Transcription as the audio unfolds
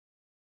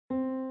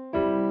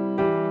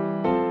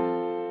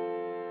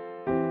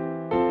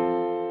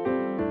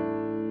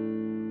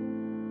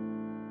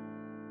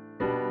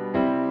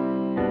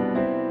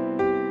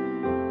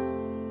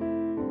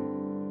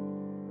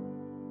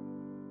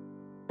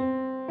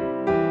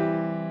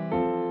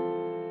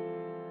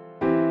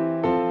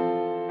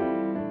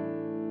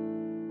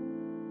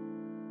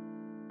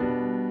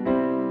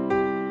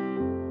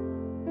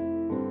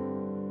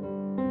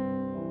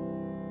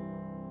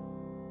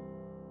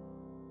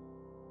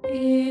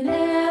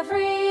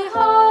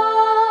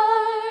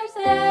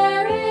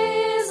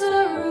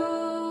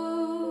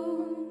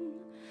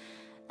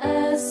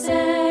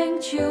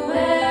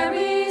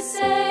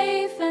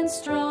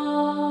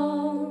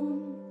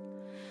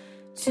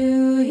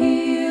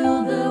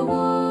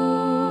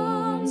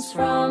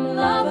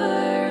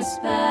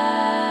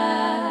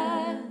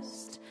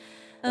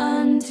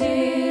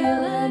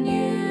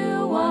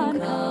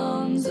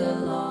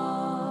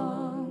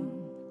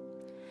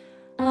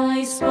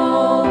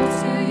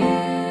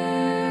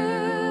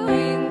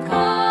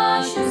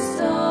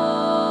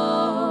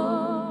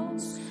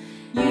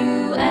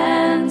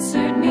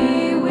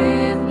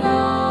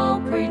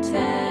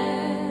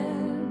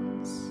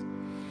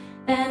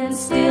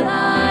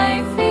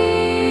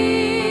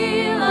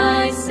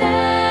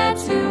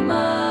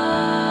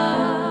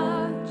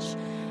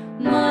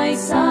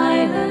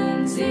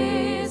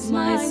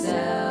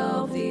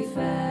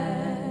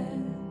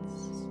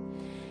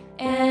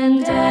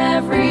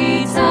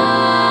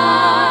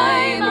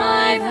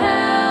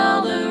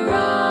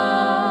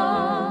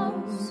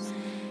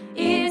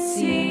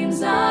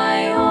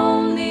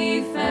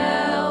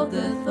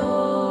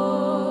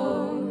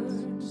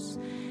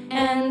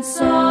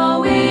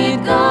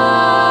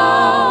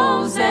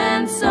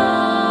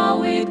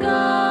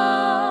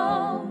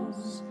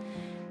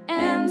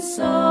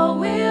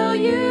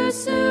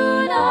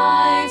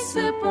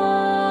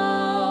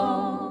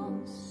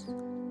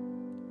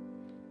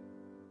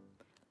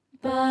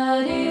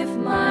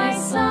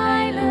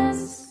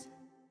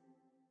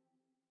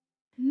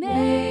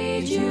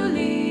made you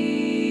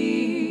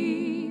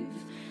leave,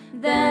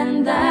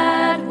 then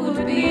that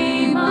would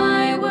be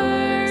my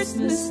worst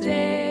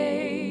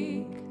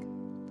mistake.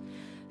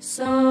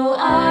 So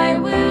I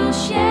will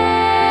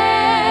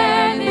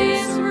share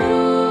this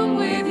room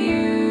with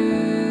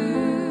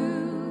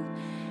you,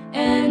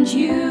 and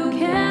you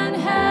can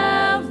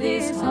have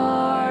this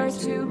heart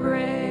to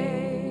break.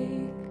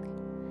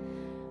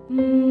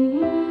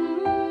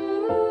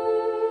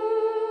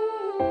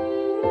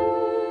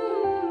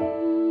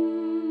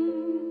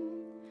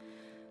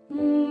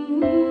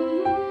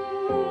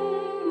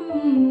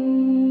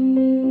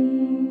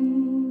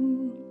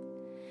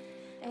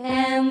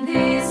 And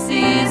this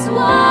is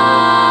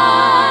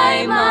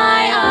why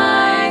my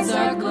eyes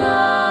are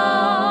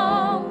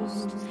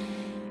closed.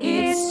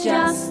 It's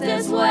just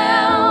as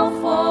well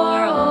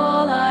for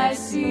all I've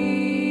seen.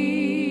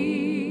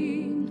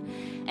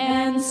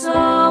 And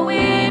so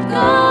it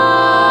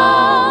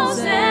goes,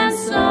 and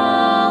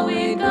so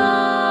it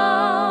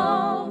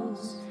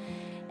goes.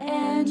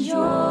 And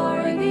you're